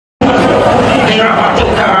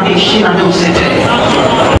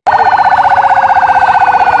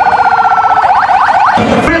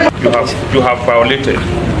you have violated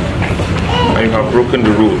and you have broken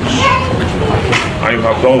the rules and you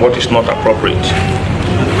have done what is not appropriate.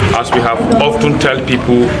 As we have often tell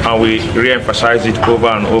people, and we re-emphasize it over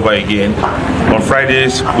and over again, on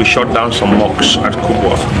Fridays we shut down some mosques at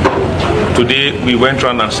Kubwa. Today we went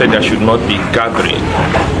around and said there should not be gathering.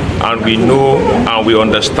 And we know and we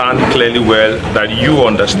understand clearly well that you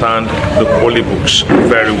understand the holy books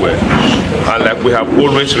very well. And like we have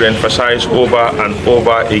always re-emphasized over and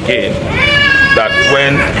over again, that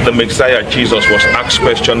when the Messiah Jesus was asked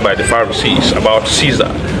question by the Pharisees about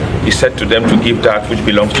Caesar, he said to them to give that which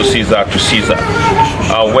belongs to Caesar.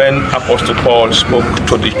 When Apostle Paul spoke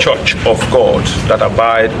to the church of God that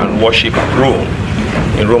abide and worship Rome,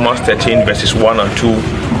 in Romans 13 verses 1 and 2,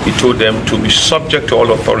 he told them to be subject to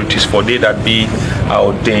all authorities, for they that be are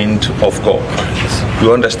ordained of God.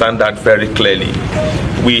 We understand that very clearly.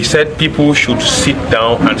 We said people should sit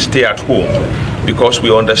down and stay at home because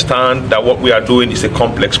we understand that what we are doing is a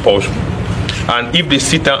complex puzzle. And if they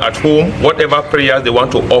sit down at home, whatever prayers they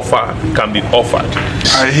want to offer can be offered.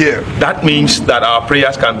 I hear. That means that our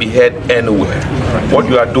prayers can be heard anywhere. What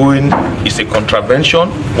you are doing is a contravention.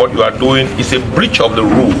 What you are doing is a breach of the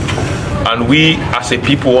rule. And we, as a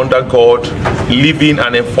people under God, living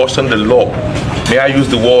and enforcing the law, may I use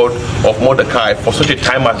the word of Mordecai, for such a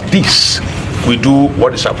time as this, we do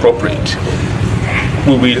what is appropriate.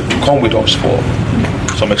 We will come with us for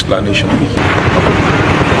some explanation.